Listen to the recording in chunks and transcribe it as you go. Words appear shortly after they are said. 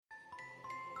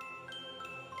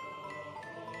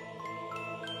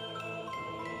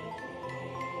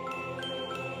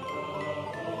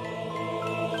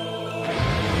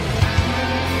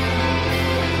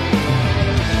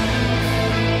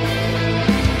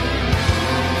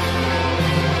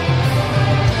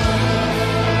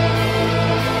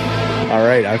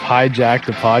right. I've hijacked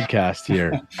the podcast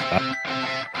here.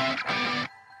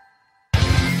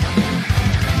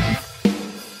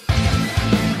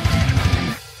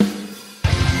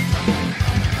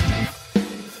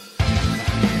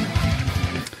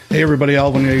 Hey everybody,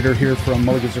 Alvin Nader here from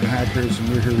Mulligans and Hackers, and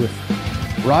we're here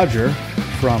with Roger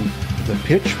from the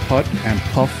Pitch, Putt, and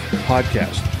Puff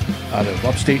podcast out of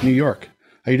upstate New York.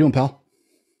 How you doing, pal?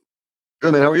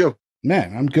 Good, man. How are you?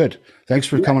 Man, I'm good. Thanks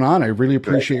for coming on. I really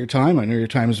appreciate your time. I know your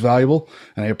time is valuable,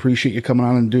 and I appreciate you coming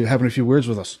on and having a few words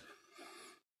with us.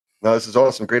 No, this is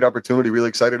awesome. Great opportunity. Really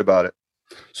excited about it.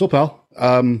 So, pal,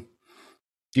 do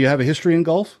you have a history in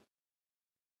golf?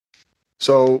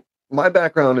 So my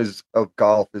background of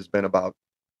golf has been about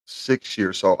 6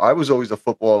 years. So I was always a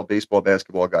football, baseball,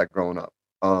 basketball guy growing up.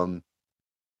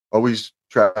 Always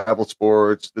travel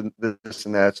sports, this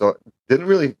and that. So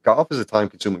golf is a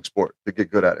time-consuming sport to get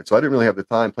good at it. So I didn't really have the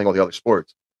time playing all the other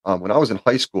sports. When I was in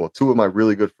high school, two of my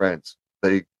really good friends,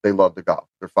 they loved to golf.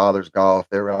 Their fathers golf.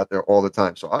 They were out there all the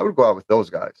time. So I would go out with those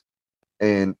guys.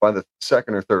 And by the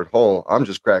second or third hole, I'm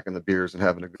just cracking the beers and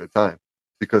having a good time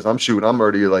because I'm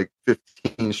already like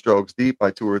 15 strokes deep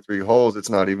by 2 or 3 holes. It's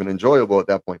not even enjoyable at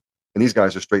that point. And these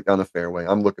guys are straight down the fairway.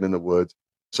 I'm looking in the woods.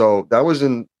 So that was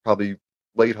in probably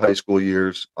late high school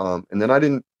years. And then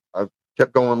I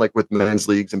kept going like with men's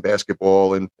leagues and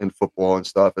basketball and football and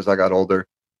stuff as I got older.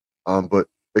 But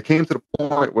it came to the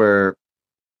point where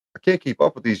I can't keep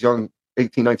up with these young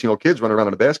 18, 19-year-old kids running around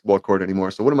on a basketball court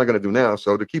anymore. So what am I going to do now?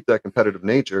 So to keep that competitive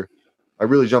nature, I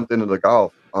really jumped into the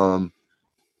golf.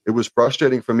 It was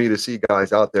frustrating for me to see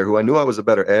guys out there who I knew I was a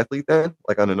better athlete than,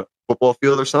 like on a football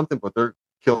field or something, but they're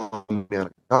killing me on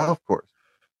a golf course.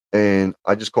 And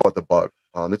I just call it the bug.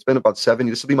 It's been about 7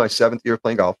 years. This will be my 7th year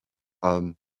playing golf.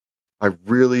 I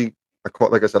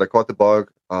caught the bug.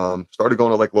 Started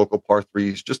going to like local par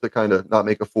threes just to kind of not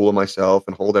make a fool of myself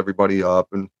and hold everybody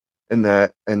up and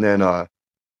that. And then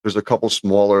there's a couple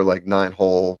smaller like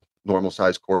 9-hole normal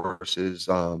size courses.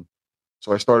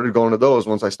 So I started going to those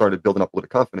once I started building up a little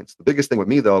confidence. The biggest thing with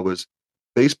me though was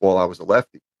baseball. I was a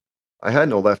lefty. I had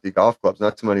no lefty golf clubs,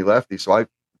 not too many lefties. So it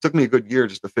took me a good year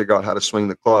just to figure out how to swing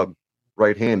the club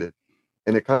right-handed.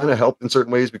 And it kind of helped in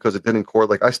certain ways because it didn't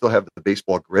like I still have the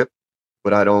baseball grip,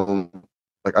 but I don't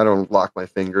lock my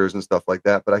fingers and stuff like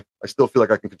that. But I still feel like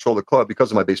I can control the club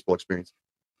because of my baseball experience.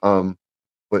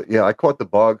 But yeah, I caught the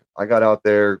bug. I got out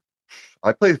there.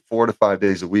 I played 4 to 5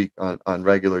 days a week on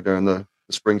regular during the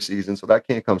spring season. So that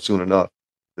can't come soon enough.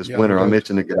 This winter, I'm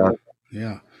itching to get out.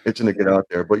 Yeah. Itching to get out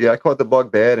there. But yeah, I caught the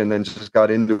bug bad and then just got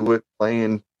into it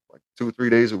playing like 2 or 3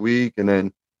 days a week and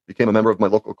then became a member of my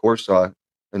local course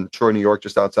in Troy, New York,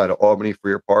 just outside of Albany,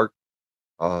 Freer Park.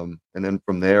 And then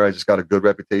from there, I just got a good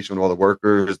reputation with all the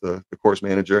workers, the course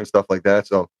manager and stuff like that.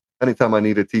 So anytime I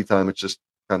needed tee time, it's just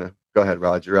kind of, go ahead,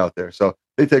 Rod, you're out there. So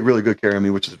they take really good care of me,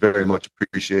 which is very much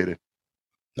appreciated.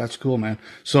 That's cool, man.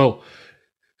 So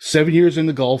 7 years in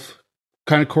the golf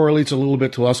kind of correlates a little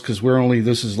bit to us because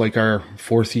this is like our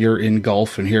 4th year in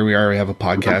golf. And here we have a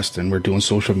podcast and we're doing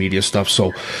social media stuff.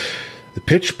 So the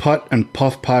Pitch, Putt, and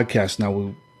Puff podcast.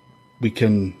 Now we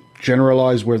can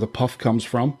generalize where the puff comes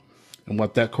from and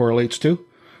what that correlates to.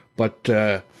 But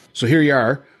so here you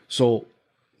are. So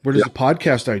where does the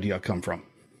podcast idea come from?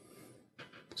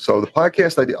 So the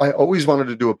podcast idea, I always wanted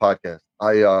to do a podcast.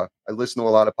 I listen to a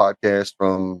lot of podcasts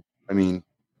from,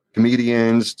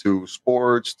 comedians to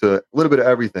sports to a little bit of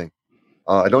everything.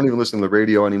 I don't even listen to the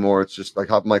radio anymore. It's just like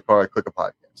hop in my car, I click a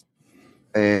podcast.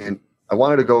 And I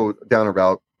wanted to go down a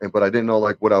route, but I didn't know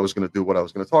like what I was going to do, what I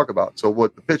was going to talk about. So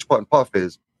what the Pitch, Putt, and Puff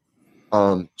is,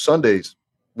 Sundays,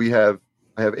 I have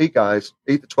 8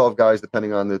 to 12 guys,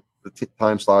 depending on the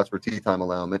time slots for tee time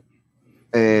allowment.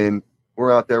 And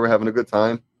we're out there, we're having a good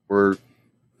time. We're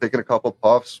taking a couple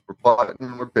puffs, we're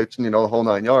putting, we're pitching, the whole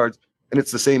 9 yards. And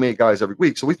it's the same 8 guys every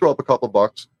week. So we throw up a couple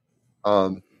bucks.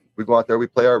 We go out there, we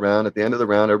play our round. At the end of the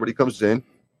round, everybody comes in.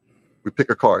 We pick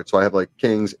a card. So I have like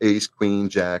kings, ace, queen,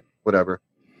 jack, whatever.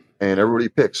 And everybody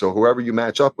picks. So whoever you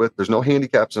match up with, there's no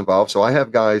handicaps involved. So I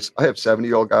have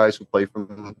 70-year-old guys who play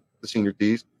from the senior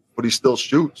tees, but he still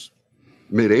shoots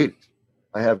mid-80s.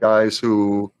 I have guys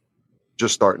who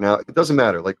just starting out. It doesn't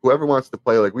matter. Like whoever wants to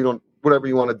play, like whatever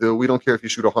you want to do. We don't care if you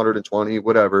shoot 120,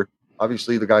 whatever.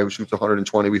 Obviously, the guy who shoots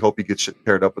 120, we hope he gets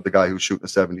paired up with the guy who's shooting a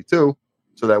 72.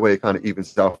 So that way it kind of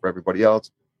evens out for everybody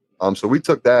else. So we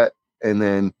took that and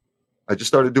then I just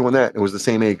started doing that. It was the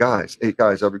same 8 guys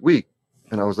every week.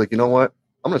 And I was like, you know what?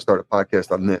 I'm going to start a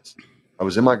podcast on this. I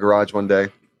was in my garage one day.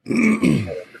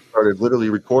 I started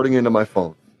literally recording into my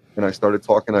phone. And I started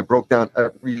talking. I broke down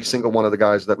every single one of the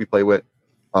guys that we play with.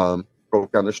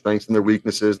 Broke down their strengths and their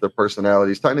weaknesses, their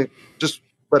personalities, trying to just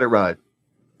let it ride.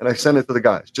 and I sent it to the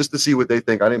guys just to see what they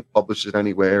think. I didn't publish it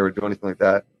anywhere or do anything like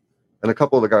that. And a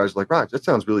couple of the guys were like, Raj, that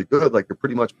sounds really good. Like, you're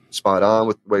pretty much spot on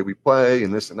with the way we play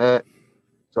and this and that.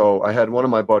 So I had one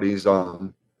of my buddies,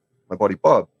 my buddy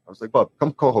Bub. I was like, Bub,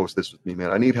 come co-host this with me,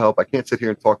 man. I need help. I can't sit here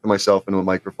and talk to myself into a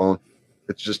microphone.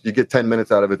 It's just, you get 10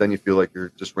 minutes out of it, then you feel like you're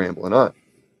just rambling on.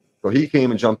 So he came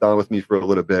and jumped on with me for a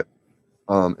little bit.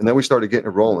 And then we started getting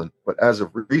it rolling. But as of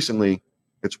recently,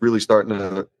 it's really starting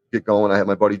to get going. I had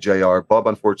my buddy JR. Bub,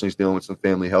 unfortunately, is dealing with some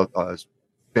family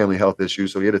health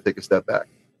issues, so he had to take a step back.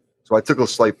 So I took a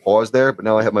slight pause there, but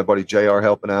now I have my buddy JR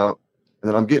helping out. And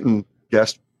then I'm getting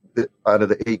guests out of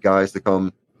the 8 guys to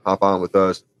come hop on with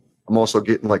us. I'm also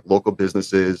getting like local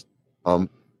businesses.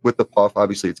 With the Puff,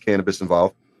 obviously it's cannabis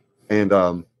involved. And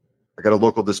I got a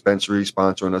local dispensary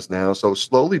sponsoring us now. So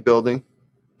slowly building.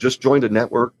 Just joined a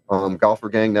network, Golfer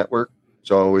Gang Network.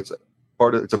 So it's a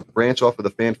branch off of the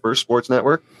Fan First Sports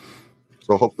Network.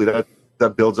 So hopefully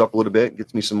that builds up a little bit,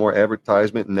 gets me some more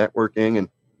advertisement and networking. And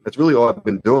that's really all I've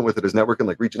been doing with it, is networking,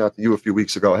 like reaching out to you a few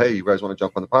weeks ago. Hey, you guys want to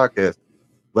jump on the podcast?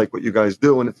 Like what you guys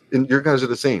do. And your guys are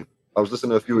the same. I was listening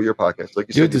to a few of your podcasts. Like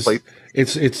you said,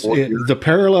 the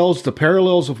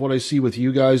parallels of what I see with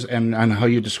you guys and how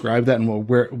you describe that and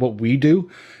what we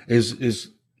do is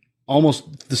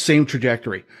almost the same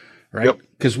trajectory, right?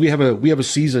 Because we have a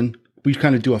season. We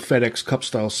kind of do a FedEx Cup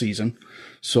style season.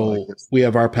 So we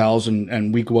have our pals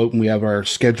and we go out and we have our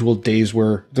scheduled days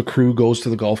where the crew goes to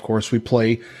the golf course. We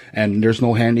play and there's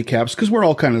no handicaps because we're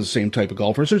all kind of the same type of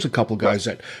golfers. There's a couple guys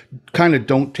that kind of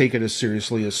don't take it as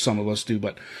seriously as some of us do.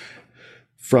 But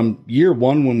from year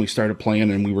one, when we started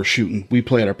playing and we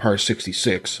play at our par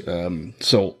 66. And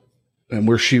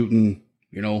we're shooting,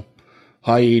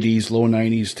 high 80s, low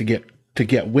 90s to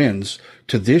get wins,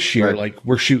 to this year. Right. Like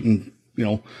we're shooting,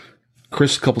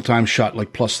 Chris a couple times shot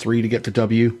like +3 to get to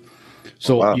W.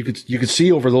 So wow. you could see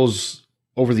over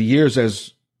the years,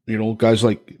 as guys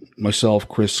like myself,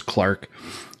 Chris, Clark,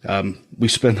 we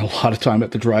spend a lot of time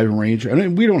at the driving range,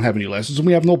 and we don't have any lessons and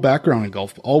we have no background in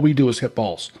golf. All we do is hit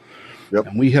balls. Yep.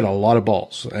 And we hit a lot of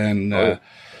balls. And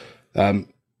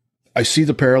I see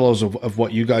the parallels of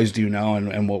what you guys do now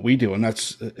and what we do. And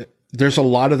there's a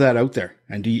lot of that out there.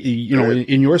 And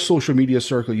in your social media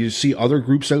circle, you see other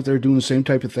groups out there doing the same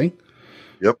type of thing?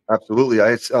 Yep, absolutely.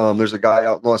 There's a guy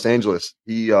out in Los Angeles.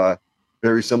 He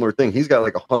very similar thing. He's got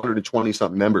like 120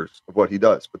 something members of what he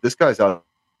does. But this guy's out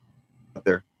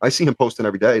there. I see him posting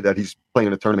every day that he's playing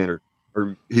in a tournament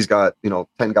or he's got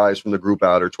 10 guys from the group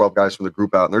out or 12 guys from the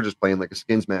group out, and they're just playing like a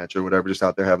skins match or whatever, just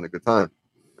out there having a good time.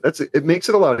 It makes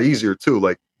it a lot easier too.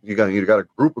 Like you got a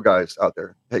group of guys out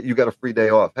there. Hey, you got a free day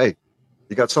off. Hey,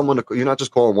 you got someone you're not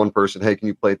just calling one person. Hey, can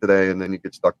you play today? And then you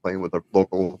get stuck playing with a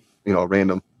local,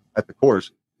 random at the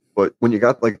course. But when you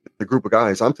got like the group of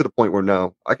guys, I'm to the point where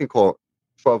now I can call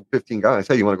 12, 15 guys.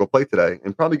 Hey, you want to go play today?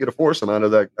 And probably get a foursome out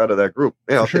of that group.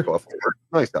 Yeah, I'll take off.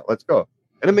 Nice, now let's go.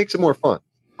 And it makes it more fun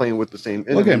playing with the same.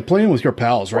 Again, playing with your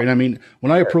pals, right? I mean,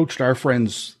 when I approached our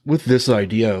friends with this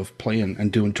idea of playing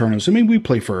and doing tournaments, I mean, we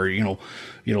play for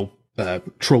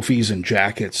trophies and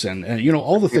jackets and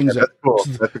all the things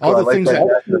all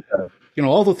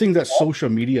the things that social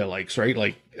media likes, right?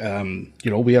 Like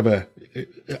we have a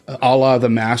la the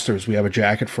Masters, we have a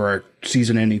jacket for our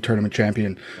season-ending tournament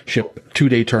championship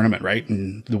 2-day tournament, right?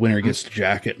 And the winner gets the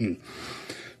jacket, and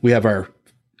we have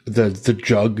the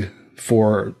jug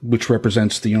for which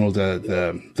represents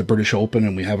the British Open,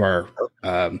 and we have our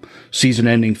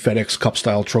season-ending FedEx Cup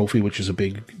style trophy, which is a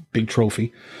big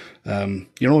trophy. When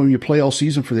you play all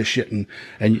season for this shit and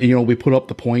we put up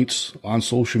the points on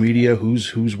social media,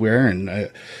 who's where. And,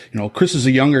 Chris is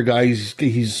a younger guy.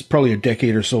 He's probably a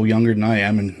decade or so younger than I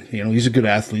am. And, he's a good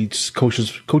athlete,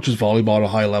 coaches volleyball at a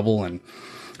high level. And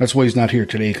that's why he's not here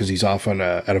today, because he's off at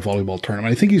a volleyball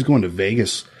tournament. I think he's going to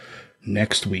Vegas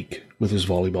next week with his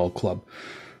volleyball club.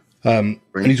 And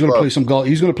he's going to play some golf.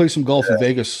 He's going to play some golf in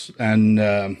Vegas, and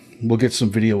we'll get some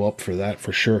video up for that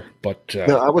for sure. But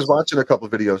I was watching a couple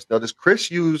of videos. Now, does Chris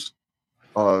use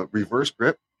reverse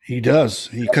grip? He does,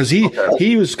 because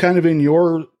he was kind of in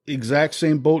your exact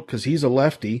same boat, because he's a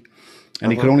lefty,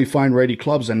 and he could only find righty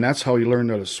clubs, and that's how he learned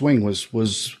how to swing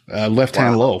was left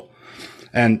hand low.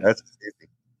 And that's easy.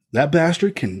 That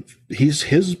bastard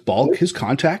his ball, his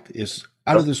contact is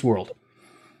out of this world.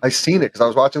 I seen it because I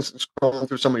was scrolling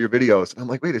through some of your videos, and I'm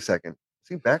like, wait a second, is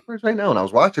he backwards right now? And I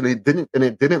was watching it,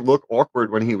 it didn't look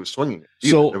awkward when he was swinging it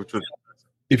either. So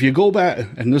if you go back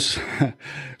and this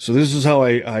is how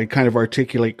I kind of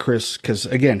articulate Chris, because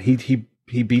again, he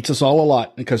beats us all a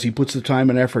lot because he puts the time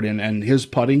and effort in, and his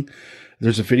putting.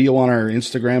 There's a video on our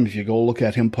Instagram. If you go look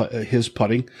at his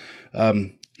putting,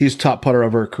 he's top putter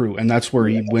of our crew, and that's where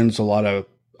he wins a lot of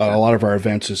a lot of our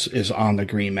events is on the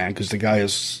green, man, because the guy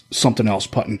is something else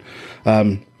putting.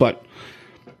 But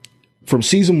from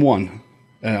season one,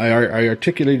 and I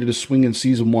articulated a swing in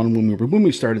season one when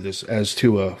we started this as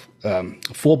to a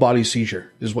full body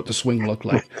seizure is what the swing looked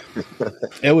like.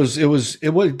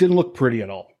 It didn't look pretty at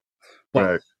all. But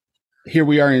Right. here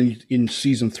we are in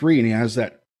season 3, and he has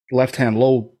that left hand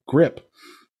low grip,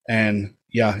 and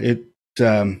yeah,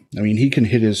 he can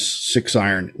hit his 6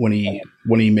 iron when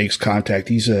he makes contact.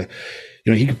 He's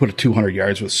he can put it 200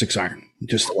 yards with 6 iron.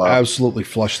 Just absolutely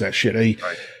flush that shit.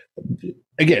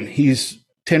 Again, he's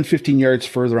 10, 15 yards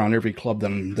further on every club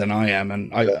than I am.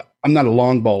 And I'm not a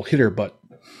long ball hitter, but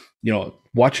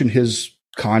watching his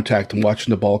contact and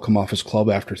watching the ball come off his club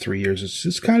after 3 years,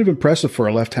 it's kind of impressive for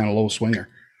a left-hand low swinger.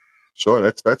 Sure,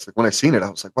 that's when I seen it, I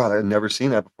was like, wow, I'd never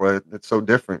seen that before. It's so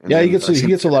different. And yeah, he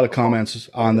gets a lot of comments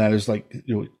on that. Is like,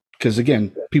 because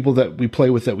again, people that we play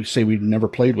with that we say we've never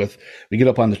played with, we get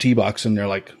up on the tee box and they're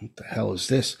like, what the hell is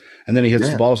this? And then he hits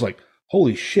the ball, it's like,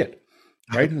 holy shit,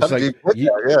 right? It's like,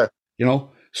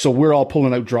 so we're all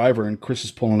pulling out driver and Chris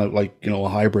is pulling out like, a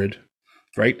hybrid,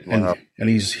 right? Wow. And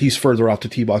he's further off the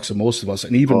tee box than most of us.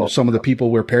 And even some of the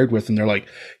people we're paired with, and they're like,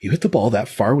 you hit the ball that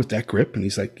far with that grip? And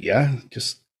he's like, yeah,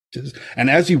 just, and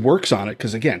as he works on it,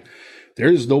 because again, there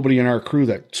is nobody in our crew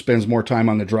that spends more time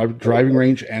on the driving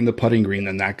range and the putting green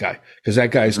than that guy, because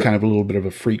that guy is kind of a little bit of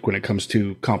a freak when it comes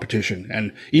to competition.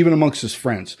 And even amongst his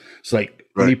friends, it's like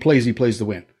when he plays to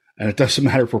win. And it doesn't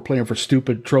matter if we're playing for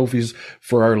stupid trophies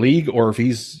for our league or if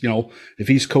he's, if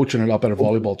he's coaching it up at a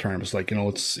volleyball tournament. It's like,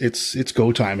 it's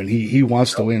go time, and he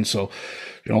wants to win. So,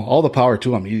 all the power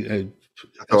to him.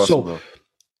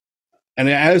 And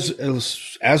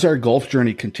as our golf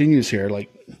journey continues here,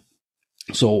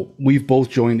 so we've both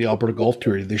joined the Alberta Golf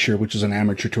Tour this year, which is an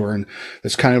amateur tour, and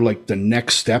it's kind of like the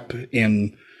next step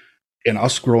in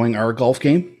us growing our golf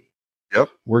game. Yep.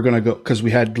 We're going to go, because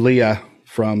we had Leah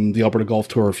from the Alberta Golf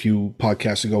Tour a few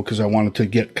podcasts ago, because I wanted to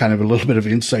get kind of a little bit of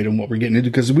insight on what we're getting into,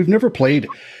 because we've never played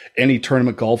any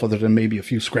tournament golf other than maybe a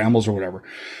few scrambles or whatever.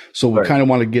 So we kind of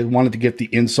wanted to get the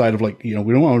inside of we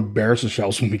don't want to embarrass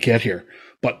ourselves when we get here.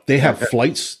 But they have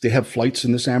flights. They have flights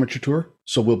in this amateur tour,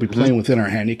 so we'll be playing within our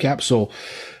handicap. So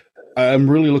I'm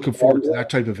really looking forward to that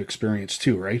type of experience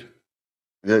too, right?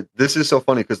 Yeah, this is so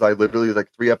funny because I literally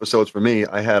 3 episodes for me.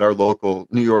 I had our local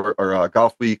New York or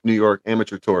Golf Week New York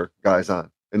amateur tour guys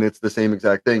on, and it's the same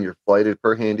exact thing. You're flighted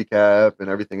per handicap and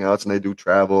everything else, and they do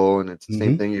travel, and it's the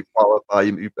same thing. You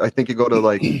qualify. I think you go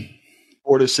to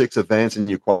 4 to 6 events, and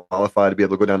you qualify to be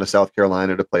able to go down to South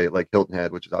Carolina to play at Hilton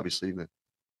Head, which is obviously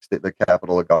the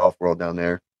capital of golf world down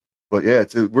there. But yeah,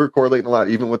 we're correlating a lot,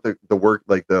 even with the work,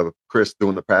 the Chris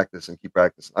doing the practice and keep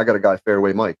practicing. I got a guy,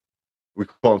 Fairway Mike. We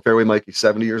call him Fairway Mike. He's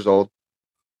 70 years old.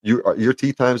 Your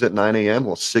tee time's at 9 a.m.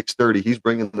 Well, 6:30. He's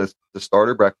bringing the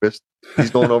starter breakfast.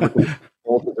 He's going over to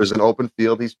there's an open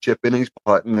field. He's chipping, he's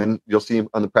putting, and you'll see him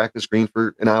on the practice green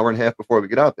for an hour and a half before we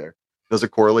get out there. Does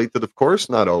it correlate to the course?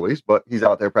 Not always, but he's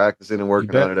out there practicing and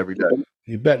working on it every day.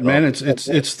 You bet, man.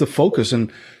 It's the focus. And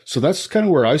so that's kind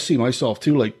of where I see myself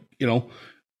too.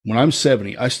 When I'm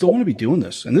 70, I still want to be doing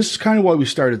this. And this is kind of why we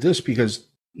started this, because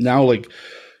now,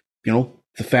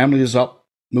 the family is up,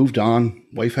 moved on.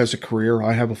 Wife has a career.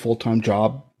 I have a full-time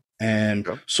job. And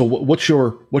so what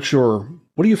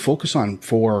do you focus on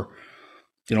for,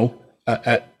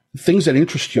 at things that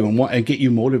interest you and get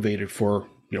you motivated for,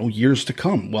 years to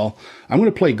come? Well, I'm going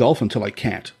to play golf until I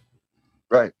can't.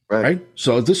 Right.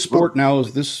 So this sport now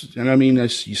is this, and I mean, you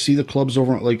see the clubs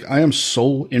over, I am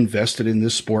so invested in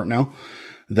this sport now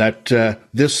that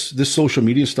this social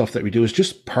media stuff that we do is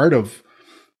just part of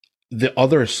the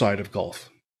other side of golf.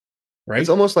 Right. It's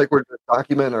almost like we're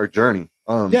documenting our journey.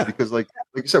 Because like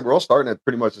you said, we're all starting at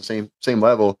pretty much the same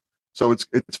level. So it's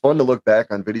fun to look back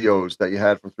on videos that you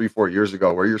had from 3-4 years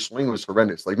ago where your swing was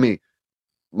horrendous. Like me,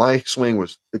 my swing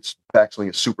its backswing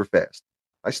is super fast.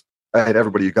 I had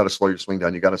everybody, you got to slow your swing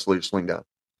down. You got to slow your swing down.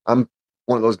 I'm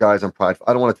one of those guys, I'm prideful.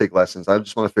 I don't want to take lessons. I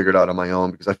just want to figure it out on my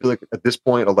own, because I feel like at this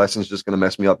point, a lesson's just going to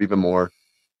mess me up even more.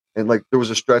 And there was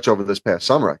a stretch over this past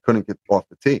summer, I couldn't get off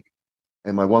the tee.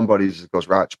 And my one buddy just goes,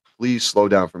 Rach, please slow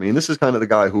down for me. And this is kind of the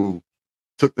guy who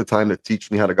took the time to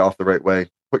teach me how to golf the right way.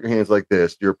 Put your hands like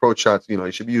this. Your approach shots,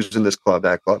 you should be using this club,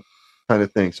 that club kind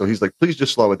of thing. So he's like, please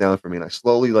just slow it down for me. And I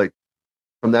slowly,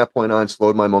 from that point on,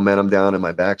 slowed my momentum down in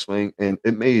my backswing. And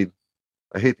it made,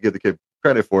 I hate to give the kid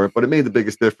credit for it, but it made the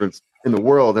biggest difference in the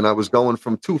world. And I was going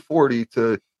from 240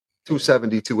 to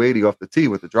 270, 280 off the tee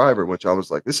with the driver, which I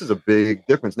was like, this is a big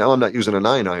difference. Now I'm not using a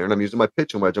 9-iron. I'm using my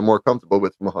pitching wedge. I'm more comfortable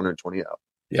with from 120 out.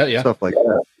 Yeah. Stuff like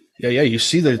that. Yeah. You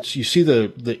see the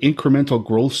incremental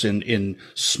growths in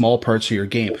small parts of your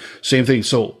game. Same thing.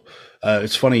 So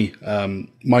It's funny.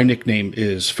 My nickname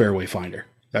is Fairway Finder.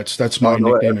 That's my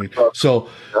nickname. So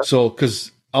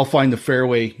because I'll find the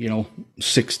fairway,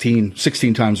 16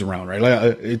 times around, right?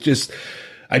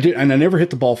 I did, and I never hit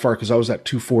the ball far because I was at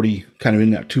 240, kind of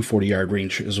in that 240 yard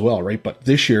range as well, right? But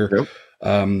this year,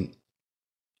 I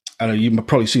know you've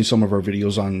probably seen some of our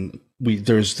videos on.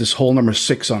 There's this hole number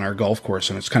 6 on our golf course,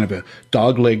 and it's kind of a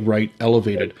dog leg right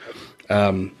elevated.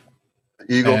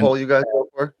 Eagle hole you guys go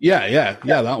for? Yeah,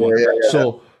 that one. Yeah.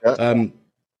 So,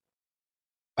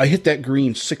 I hit that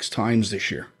green 6 times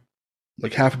this year,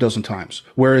 like half a dozen times.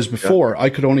 Whereas before, I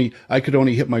could only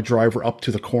hit my driver up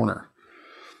to the corner.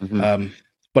 Mm-hmm.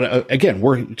 But again,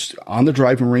 we're on the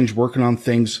driving range working on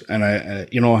things, and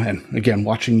and again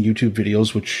watching YouTube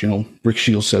videos, which Rick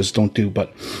Shields says don't do.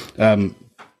 But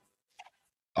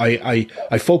I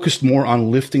focused more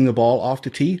on lifting the ball off the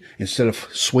tee instead of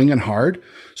swinging hard.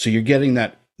 So you're getting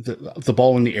that the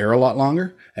ball in the air a lot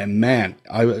longer. And man,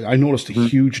 I noticed a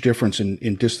huge difference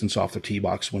in distance off the tee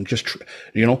box when just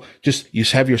you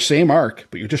have your same arc,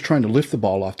 but you're just trying to lift the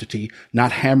ball off the tee,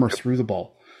 not hammer through the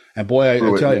ball. And boy, I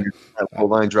tell you, full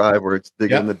line drive where it's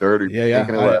digging in the dirt.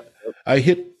 Or I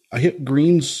hit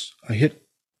greens. I hit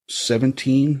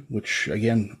 17, which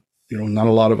again, not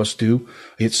a lot of us do.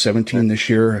 I hit 17 this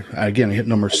year. Again, I hit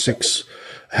number 6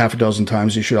 half a dozen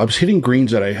times this year. I was hitting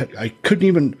greens that I couldn't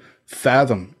even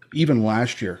fathom even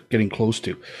last year getting close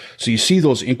to. So you see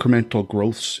those incremental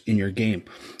growths in your game.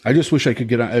 I just wish I could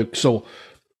get on. So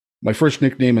my first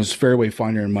nickname is Fairway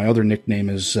Finder, and my other nickname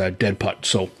is Dead Putt.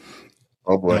 So,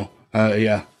 oh boy,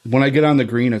 when I get on the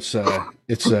green, it's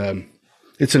an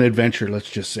adventure. Let's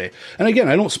just say. And again,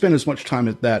 I don't spend as much time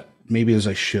at that maybe as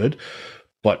I should,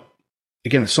 but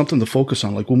again, it's something to focus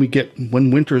on. Like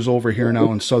when winter's over here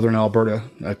now in southern Alberta,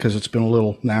 because it's been a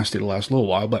little nasty the last little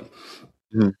while, but.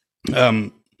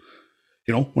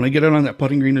 When I get out on that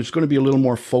putting green, there's going to be a little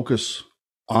more focus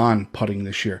on putting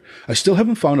this year. I still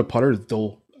haven't found a putter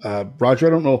though. Roger, I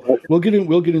don't know. We'll get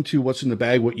into what's in the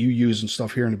bag, what you use and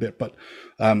stuff here in a bit, but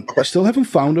I still haven't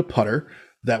found a putter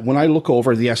that when I look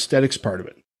over the aesthetics part of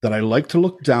it, that I like to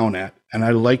look down at and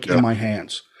I like in my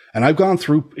hands. And I've gone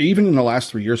through, even in the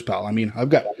last 3 years, pal. I mean, I've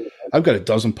got a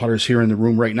dozen putters here in the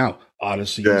room right now.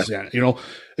 Odysseys, and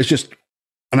it's just,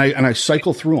 and I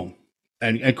cycle through them.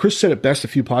 And Chris said it best a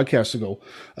few podcasts ago.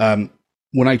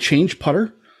 When I change a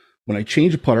putter,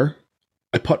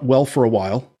 I putt well for a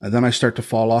while, and then I start to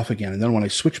fall off again. And then when I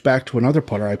switch back to another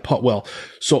putter, I putt well.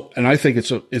 So, and I think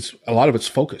it's a lot of it's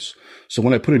focus. So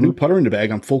when I put a new putter in the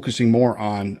bag, I'm focusing more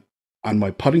on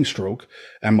my putting stroke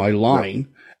and my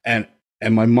line, and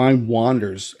my mind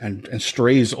wanders and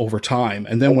strays over time.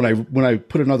 And then when I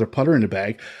put another putter in the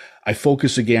bag, I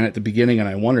focus again at the beginning and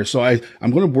I wonder. So I'm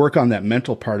going to work on that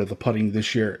mental part of the putting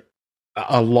this year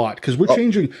a lot, because we're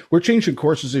changing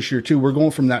courses this year too. We're going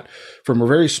from a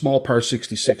very small par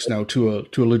 66 now to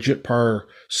a legit par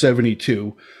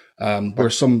 72, where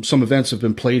some events have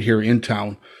been played here in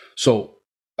town. So,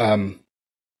 the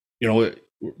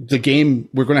game,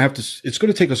 it's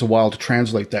going to take us a while to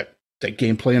translate that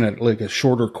game playing at like a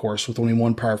shorter course with only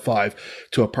one par 5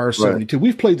 to a par 72.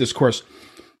 We've played this course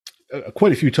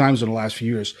quite a few times in the last few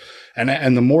years.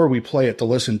 And the more we play it, the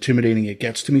less intimidating it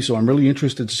gets to me. So I'm really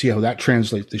interested to see how that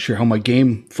translates this year, how my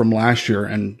game from last year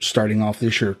and starting off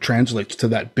this year translates to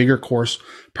that bigger course,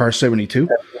 par 72.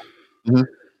 Mm-hmm.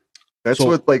 That's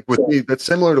with me, that's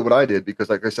similar to what I did, because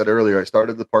like I said earlier, I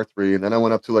started the par 3 and then I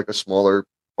went up to like a smaller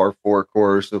par 4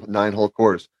 course, a 9-hole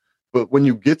course. But when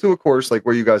you get to a course like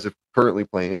where you guys are currently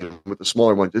playing with the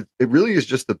smaller one, it really is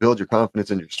just to build your confidence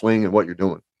in your swing and what you're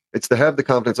doing. It's to have the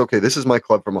confidence, okay, this is my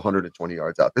club from 120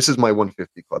 yards out. This is my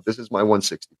 150 club. This is my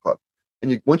 160 club.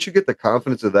 And once you get the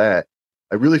confidence of that,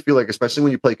 I really feel like, especially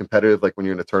when you play competitive, like when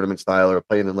you're in a tournament style or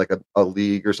playing in like a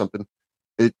league or something,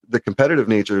 the competitive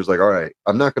nature is like, all right,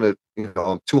 I'm not going to,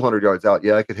 I'm 200 yards out.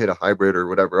 Yeah, I could hit a hybrid or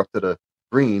whatever up to the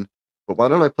green, but why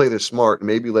don't I play this smart and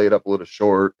maybe lay it up a little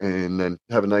short and then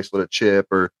have a nice little chip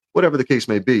or whatever the case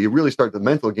may be. You really start the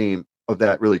mental game of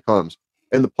that really comes.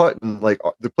 And the putting, like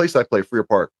the place I play, Freer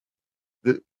Park,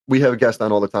 we have a guest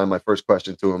on all the time. My first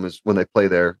question to him is when they play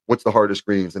there, what's the hardest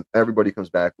greens? And everybody comes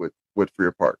back with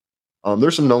Freer Park.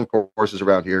 There's some known courses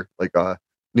around here, like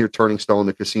near Turning Stone,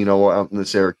 the casino out in the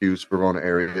Syracuse, Verona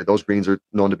area. Those greens are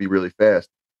known to be really fast.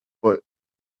 But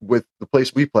with the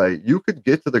place we play, you could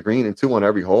get to the green and 2 on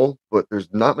every hole, but there's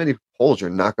not many holes you're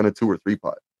not going to 2 or 3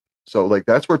 putt. So like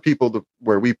that's where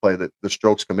where we play, the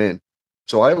strokes come in.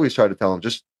 So I always try to tell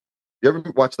them, you ever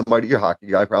watch the Mighty, your hockey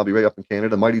guy, probably right up in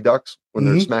Canada, Mighty Ducks, when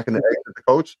they're smacking the egg at the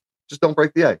coach? Just don't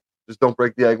break the egg. Just don't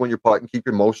break the egg when you're putting. Keep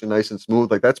your motion nice and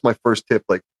smooth. Like that's my first tip.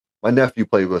 Like my nephew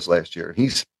played with us last year.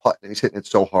 He's putting and he's hitting it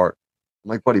so hard. I'm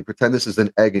like, buddy, pretend this is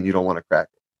an egg and you don't want to crack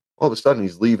it. All of a sudden,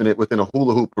 he's leaving it within a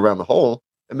hula hoop around the hole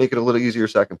and make it a little easier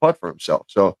second putt for himself.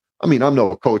 So, I mean, I'm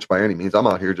no coach by any means. I'm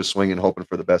out here just swinging, hoping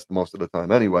for the best most of the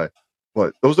time anyway.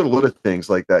 But those are the little things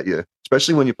like that.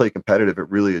 Especially when you play competitive, it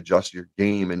really adjusts your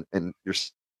game and your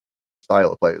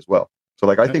style of play as well. So,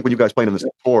 like, I think when you guys playing in this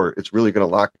tour, it's really going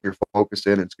to lock your focus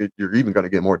in. You're even going to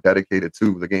get more dedicated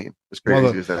to the game. As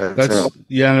crazy as that sounds.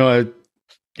 Yeah,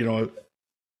 no,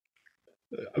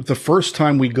 the first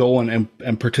time we go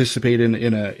and participate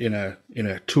in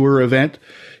a tour event,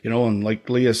 and like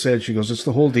Leah said, she goes, it's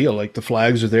the whole deal. Like the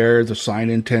flags are there, the sign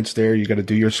intent's there. You got to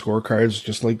do your scorecards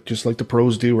just like the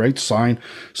pros do, right? Sign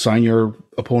your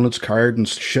opponent's card and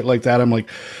shit like that. I'm like,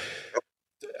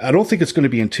 I don't think it's going to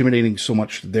be intimidating so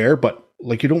much there, but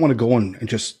like you don't want to go and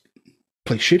just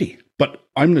play shitty. But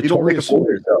I'm notorious.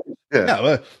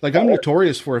 Like I'm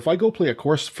notorious for if I go play a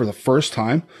course for the first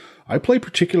time, I play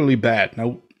particularly bad.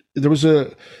 Now there was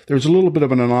a little bit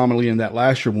of an anomaly in that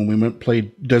last year when we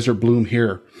played Desert Bloom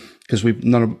here because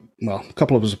a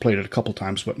couple of us have played it a couple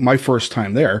times, but my first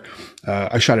time there,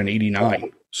 I shot an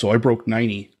 89, so I broke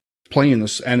 90 playing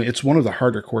this, and it's one of the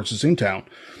harder courses in town.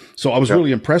 So I was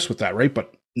really impressed with that, right?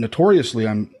 But notoriously,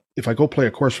 if I go play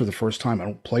a course for the first time, I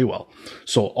don't play well.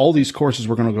 So all these courses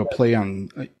we're going to go play on,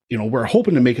 we're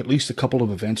hoping to make at least a couple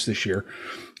of events this year.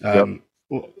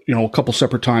 A couple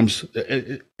separate times.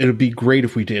 It'd be great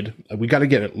if we did. We got to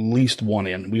get at least one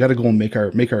in. We got to go and make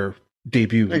our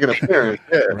debut. Make an appearance,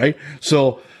 yeah. Right?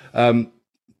 So,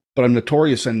 but I'm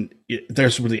notorious, and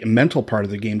there's really a mental part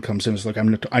of the game comes in. It's like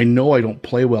I know I don't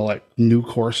play well at new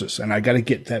courses, and I got to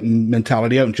get that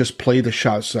mentality out and just play the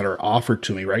shots that are offered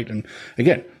to me, right? And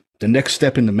again, the next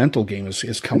step in the mental game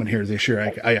is coming here this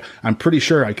year. I'm pretty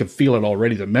sure I can feel it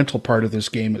already. The mental part of this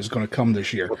game is going to come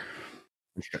this year.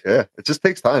 Yeah, it just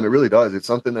takes time. It really does. It's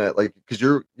something that, like, because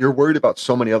you're worried about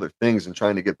so many other things and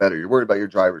trying to get better. You're worried about your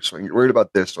driver's swing. You're worried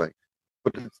about this swing,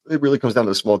 but it really comes down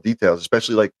to the small details.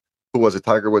 Especially like who was it?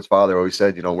 Tiger Woods' father always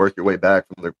said, work your way back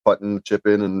from the putting,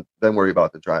 chipping, and then worry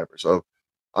about the driver. So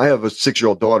I have a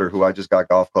 6-year-old daughter who I just got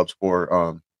golf clubs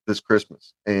for this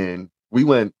Christmas, and we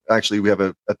went. Actually, we have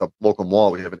at the local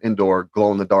mall. We have an indoor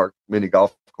glow in the dark mini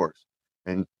golf course,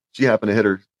 and she happened to hit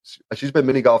her. She's been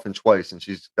mini golfing twice, and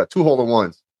she's got 2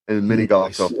 hole-in-ones in mini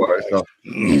golf so far. So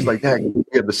she's like, Dad, we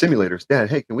have the simulators.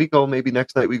 Dad, hey, can we go maybe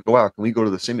next night we go out? Can we go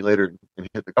to the simulator and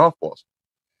hit the golf balls?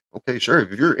 Okay, sure.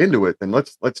 If you're into it, then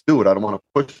let's do it. I don't want to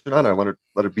push it on her. I want to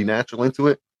let her be natural into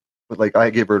it. But like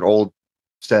I gave her an old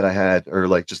set I had, or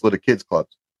like just little kids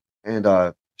clubs.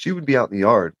 And she would be out in the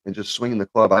yard and just swinging the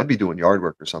club. I'd be doing yard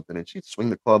work or something, and she'd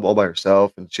swing the club all by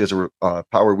herself. And she has a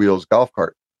Power Wheels golf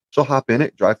cart. She'll hop in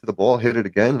it, drive to the ball, hit it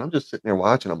again, and I'm just sitting there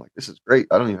watching. I'm like, this is great.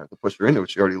 I don't even have to push her into it.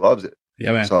 She already loves it.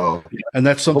 Yeah, man. So, and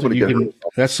that's something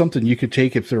that's something you could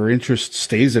take if their interest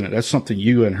stays in it. That's something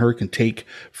you and her can take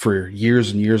for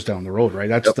years and years down the road,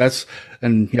 right? I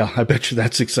bet you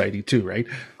that's exciting too, right?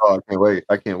 Oh, I can't wait.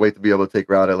 I can't wait to be able to take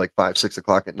her out at like 5, 6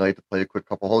 o'clock at night to play a quick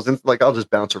couple holes. And like, I'll just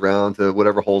bounce around to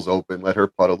whatever hole's open, let her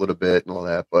putt a little bit and all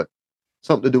that, but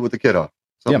something to do with the kiddo.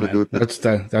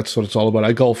 That's what it's all about.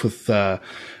 I golf with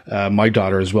my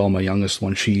daughter as well, my youngest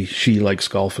one. She likes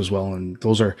golf as well, and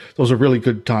those are really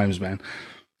good times, man.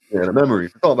 Yeah, the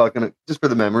memories. It's all about just for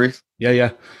the memories.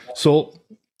 Yeah. So,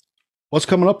 what's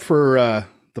coming up for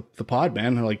the pod,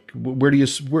 man? Like, what are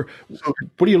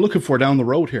you looking for down the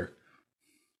road here?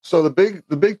 So the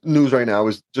big news right now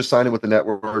is just signing with the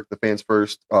network, the Fans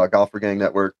First Golfer Gang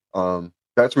Network.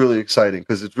 That's really exciting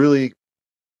because it's going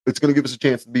to give us a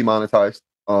chance to be monetized.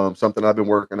 Something I've been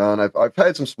working on. I've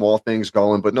had some small things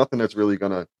going, but nothing that's really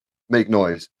going to make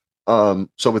noise.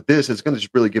 So with this, it's going to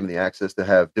just really give me the access to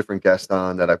have different guests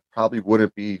on that I probably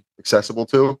wouldn't be accessible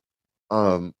to.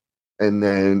 And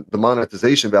then the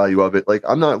monetization value of it, like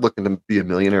I'm not looking to be a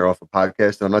millionaire off a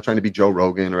podcast, and I'm not trying to be Joe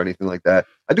Rogan or anything like that.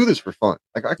 I do this for fun.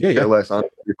 Like I can care less on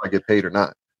if I get paid or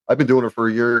not. I've been doing it for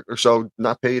a year or so,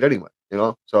 not paid anyway,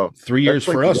 so 3 years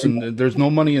for us, and there's no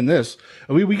money in this.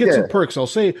 We get some perks. I'll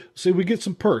say we get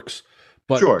some perks,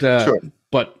 but sure.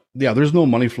 But yeah, there's no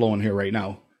money flowing here right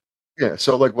now. Yeah.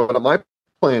 So like what my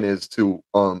plan is to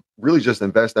really just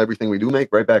invest everything we do make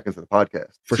right back into the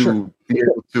podcast to be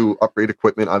able to upgrade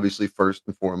equipment, obviously first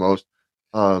and foremost.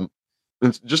 And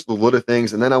just the little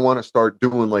things. And then I want to start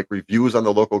doing like reviews on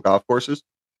the local golf courses.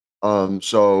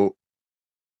 So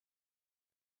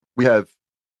we have,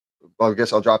 I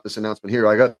guess I'll drop this announcement here.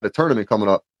 I got a tournament coming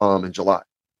up in July.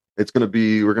 It's going to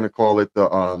be, we're going to call it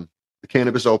the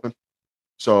Cannabis Open.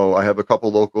 So I have a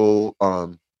couple local,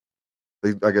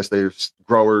 I guess they're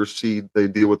growers, seed. They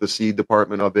deal with the seed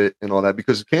department of it and all that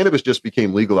because cannabis just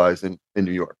became legalized in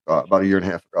New York about a year and a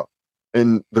half ago.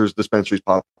 and there's dispensaries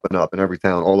popping up in every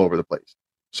town all over the place.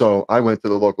 So I went to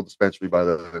the local dispensary by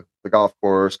the golf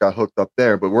course, got hooked up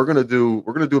there. But we're gonna do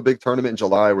a big tournament in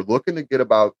July. We're looking to get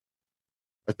about,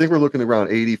 I think we're looking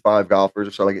around 85 golfers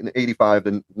or so, like in the 85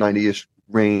 to 90-ish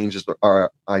range is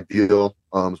our ideal.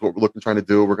 Is what we're trying to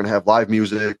do. We're gonna have live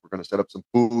music. We're gonna set up some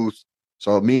booths.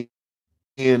 So me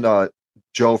and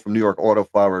Joe from New York Auto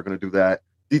Flower are gonna do that.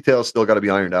 Details still got to be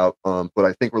ironed out. But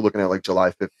I think we're looking at like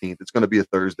July 15th. It's gonna be a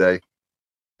Thursday.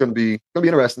 Gonna be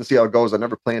interesting to see how it goes. I've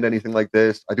never planned anything like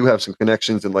this. I do have some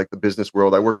connections in like the business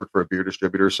world. I work for a beer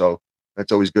distributor, so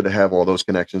it's always good to have all those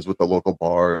connections with the local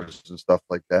bars and stuff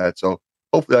like that. So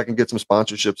hopefully I can get some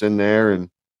sponsorships in there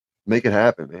and make it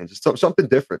happen, man. Just something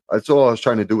different. That's all I was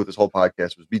trying to do with this whole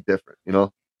podcast, was be different, you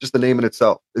know? Just the name in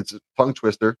itself. It's a tongue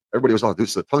twister. Everybody was, oh,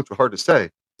 this is a tongue twister, hard to say,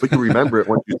 but you remember it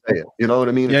once you say it. You know what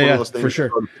I mean? It's one of those things for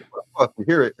sure. You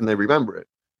hear it and they remember it.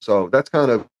 So that's kind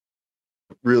of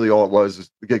really all it was, is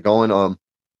to get going.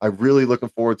 I'm really looking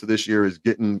forward to this year is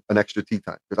getting an extra tee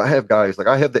time, because I have guys, like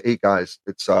I have the 8 guys.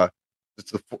 It's the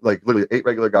like literally 8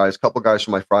 regular guys, a couple guys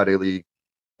from my Friday league,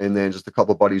 and then just a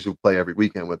couple buddies who play every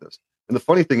weekend with us. And the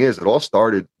funny thing is, it all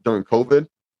started during COVID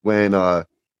when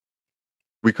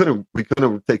we couldn't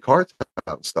take cards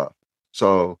out and stuff.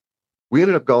 So we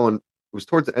ended up going. It was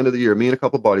towards the end of the year. Me and a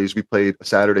couple buddies, we played a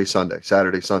Saturday,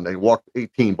 Sunday, walked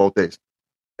 18 both days,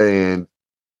 and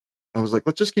I was like,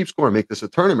 let's just keep scoring, make this a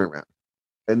tournament round.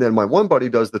 And then my one buddy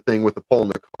does the thing with the pole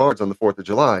and the cards on the 4th of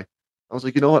July. I was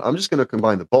like, you know what? I'm just going to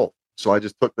combine the both. So I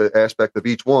just took the aspect of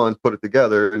each one, put it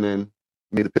together, and then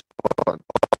made the pitch fun.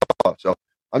 So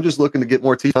I'm just looking to get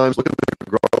more tee times, looking to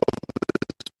grow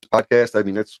this podcast. I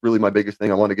mean, that's really my biggest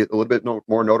thing. I want to get a little bit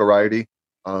more notoriety.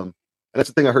 And that's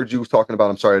the thing I heard you talking about.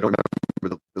 I'm sorry, I don't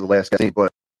remember the last game,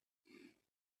 but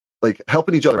like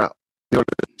helping each other out. You know,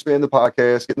 expand the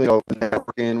podcast, getting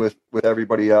networking with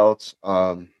everybody else.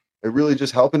 It really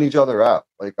just helping each other out.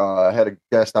 Like I had a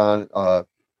guest on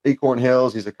Acorn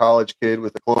Hills. He's a college kid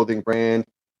with a clothing brand,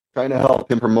 trying to help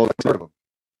him promote them.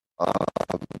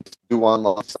 Do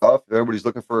online stuff. If everybody's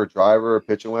looking for a driver, a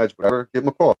pitching wedge, whatever, give him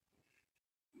a call.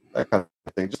 That kind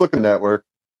of thing. Just look at the network.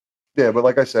 Yeah, but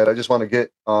like I said, I just want to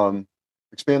get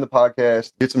expand the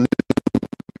podcast, get some new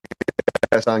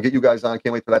guests on, get you guys on.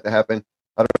 Can't wait for that to happen.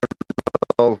 I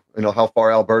don't know how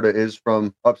far Alberta is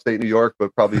from upstate New York,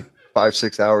 but probably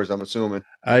 5-6 hours, I'm assuming.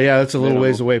 Yeah, that's a little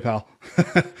ways away, pal.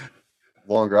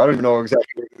 Longer. I don't even know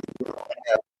exactly.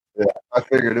 Yeah, I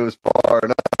figured it was far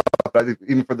enough. But I think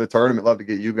even for the tournament, I'd love to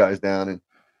get you guys down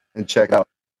and check out.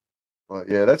 But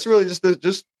yeah, that's really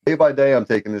just day by day. I'm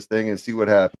taking this thing and see what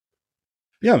happens.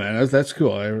 Yeah, man, that's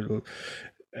cool.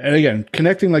 And again,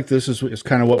 connecting like this is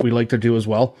kind of what we like to do as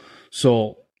well.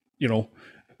 So, you know,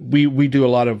 we do a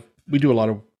lot of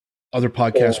other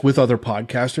podcasts with other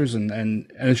podcasters,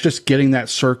 and it's just getting that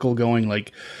circle going,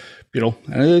 like, you know,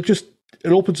 and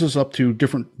it opens us up to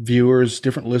different viewers,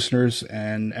 different listeners,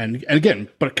 and again,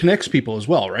 but it connects people as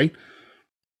well, right?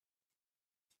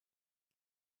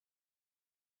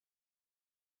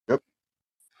 Yep.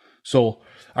 So,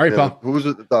 all right, pal. Who was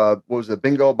it? What was it?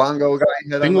 Bingo Bongo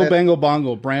guy? Bingo Bango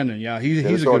Bongo, Brandon. Yeah,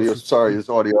 he's a audio. Sorry, his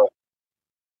audio.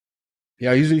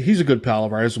 Yeah, he's a good pal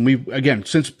of ours, and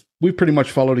since we've pretty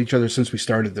much followed each other since we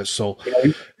started this. So,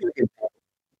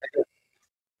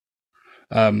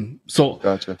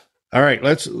 Gotcha. All right,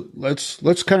 let's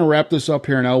kind of wrap this up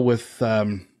here now with.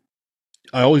 I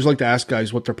always like to ask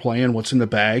guys what they're playing, what's in the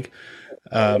bag.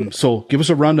 So give us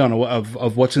a rundown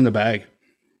of what's in the bag.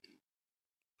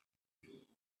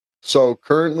 So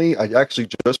currently, I actually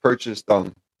just purchased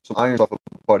some irons off of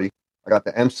a buddy. I got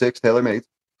the M6 TaylorMade.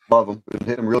 Love them. Been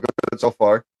hitting real good so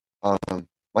far.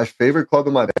 My favorite club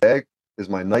in my bag is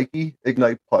my Nike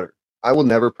Ignite putter. I will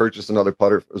never purchase another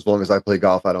putter as long as I play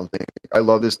golf, I don't think. I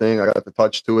love this thing. I got the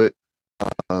touch to it.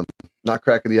 Not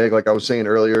cracking the egg like I was saying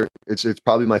earlier. It's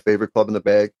probably my favorite club in the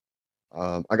bag.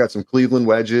 I got some Cleveland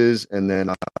wedges, and then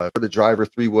for the driver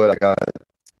 3-wood, I got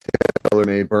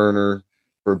TaylorMade burner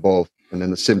for both. And then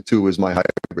the Sim 2 is my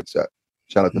hybrid set.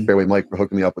 Shout out to Fairway Mike for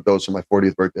hooking me up with those for my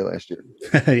 40th birthday last year.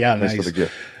 Yeah, nice. For the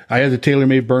gift. I had the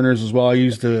TaylorMade burners as well. I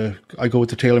go with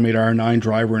the TaylorMade R9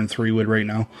 driver and 3-wood right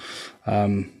now.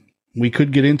 We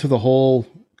could get into the whole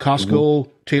Costco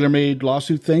TaylorMade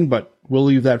lawsuit thing, but we'll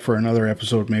leave that for another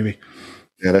episode, maybe.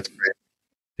 Yeah, that's great.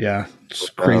 Yeah, it's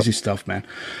crazy stuff, man.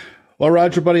 Well,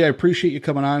 Roger, buddy, I appreciate you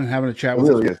coming on and having a chat with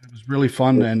us. It was really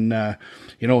fun. And,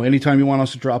 anytime you want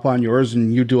us to drop on yours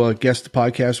and you do a guest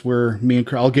podcast where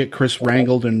I'll get Chris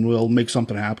wrangled and we'll make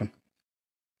something happen.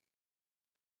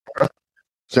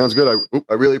 Sounds good.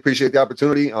 I really appreciate the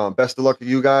opportunity. Best of luck to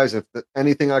you guys. If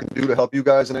anything I can do to help you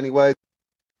guys in any way,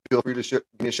 feel free to give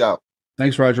me a shout.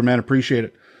 Thanks, Roger, man. Appreciate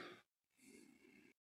it.